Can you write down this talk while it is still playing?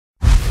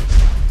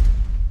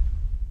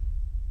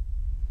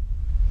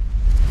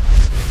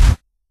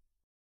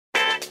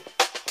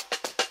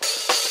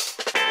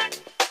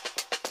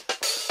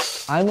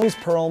I'm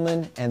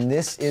Pearlman, and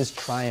this is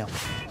Triumph.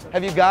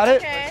 Have you got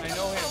it? Okay. I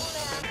know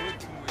him.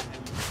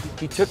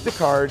 He took the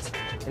cards,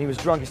 and he was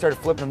drunk. He started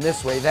flipping them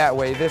this way, that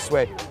way, this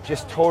way,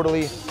 just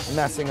totally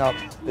messing up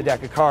the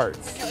deck of cards.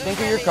 Think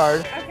of your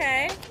card.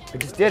 Okay. I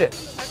just did it.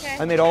 Okay.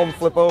 I made all of them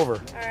flip over.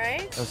 All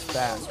right. That was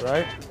fast,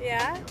 right?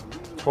 Yeah.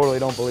 Totally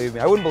don't believe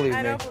me. I wouldn't believe me.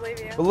 I don't believe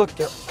you. But look,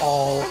 they're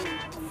all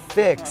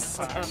fixed.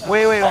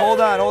 Wait,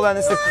 hold on.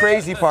 This is the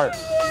crazy part.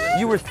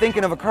 You were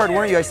thinking of a card,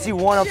 weren't you? I see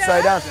one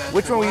upside down.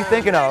 Which one were you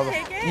thinking of?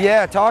 Take it?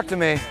 Yeah, talk to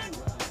me.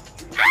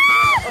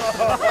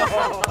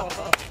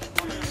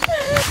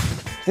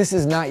 This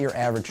is not your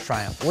average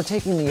Triumph. We're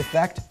taking the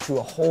effect to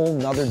a whole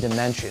nother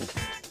dimension.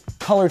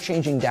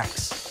 Color-changing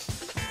decks.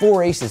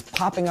 4 aces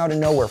popping out of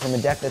nowhere from a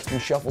deck that's been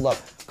shuffled up.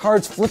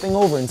 Cards flipping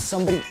over in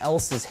somebody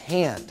else's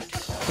hand.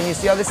 Can you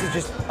see how this is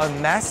just a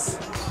mess?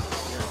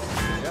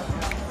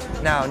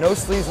 Now, no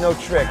sleeves, no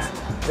tricks.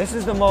 This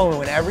is the moment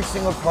when every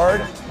single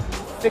card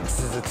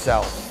fixes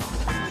itself.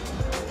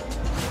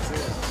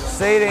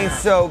 Say it ain't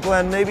so,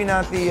 Glenn. Maybe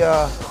not the,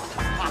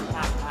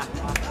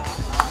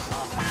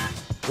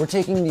 We're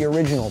taking the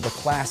original, the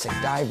classic,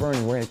 dive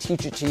in. We're gonna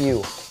teach it to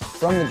you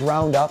from the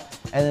ground up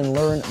and then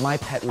learn my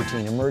pet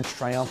routine, Emerge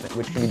Triumphant,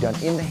 which can be done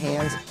in the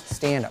hands,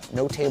 stand up,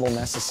 no table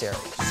necessary,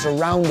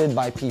 surrounded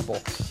by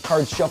people.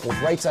 Cards shuffled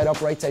right side up,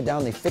 right side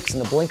down. They fix in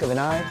the blink of an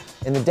eye.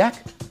 And the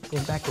deck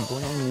goes back to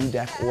brand new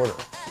deck order.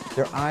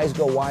 Their eyes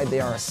go wide,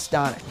 they are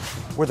astonished.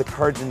 Where the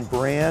cards in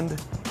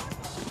brand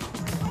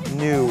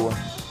new.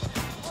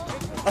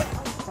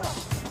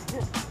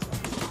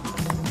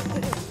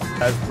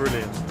 That's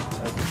brilliant.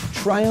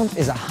 Triumph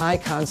is a high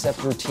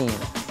concept routine,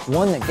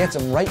 one that gets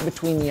them right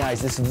between the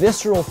eyes, this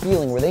visceral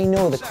feeling where they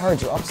know the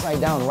cards are upside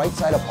down, right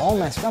side up, all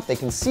messed up. They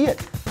can see it,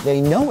 they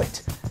know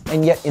it,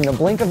 and yet in the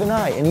blink of an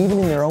eye, and even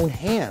in their own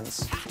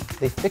hands,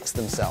 they fix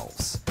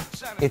themselves.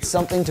 It's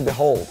something to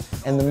behold,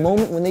 and the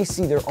moment when they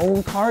see their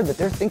own card that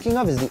they're thinking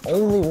of is the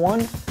only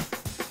one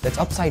that's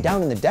upside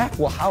down in the deck,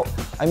 well,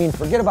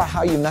 forget about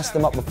how you messed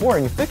them up before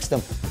and you fixed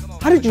them.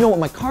 How did you know what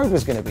my card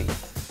was gonna be?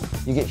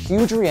 You get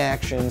huge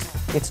reactions.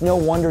 It's no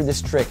wonder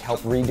this trick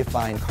helped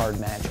redefine card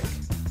magic.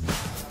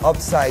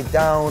 Upside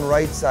down,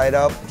 right side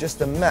up,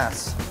 just a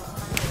mess.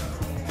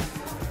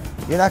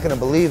 You're not gonna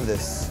believe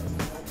this.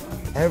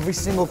 Every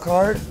single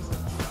card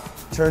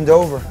turned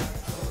over.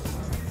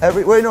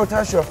 Wait, no,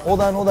 Tasha, hold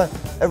on.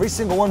 Every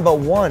single one but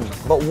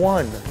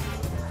one.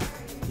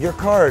 Your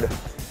card.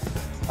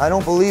 I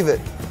don't believe it.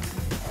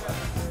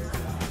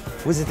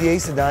 Was it the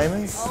Ace of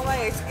Diamonds? Oh my,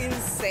 it's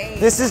insane.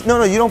 This is,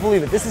 no, you don't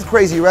believe it. This is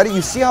crazy. You ready?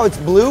 You see how it's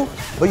blue?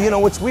 But you know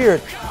what's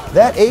weird?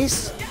 That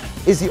ace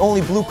is the only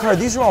blue card.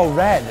 These are all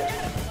red.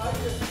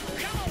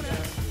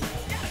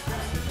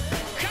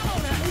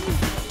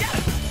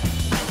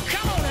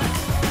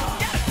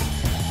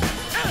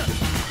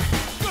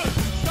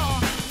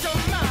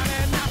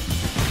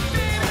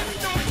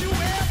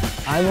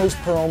 I'm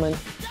Pearlman.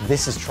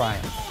 This is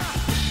Triumph.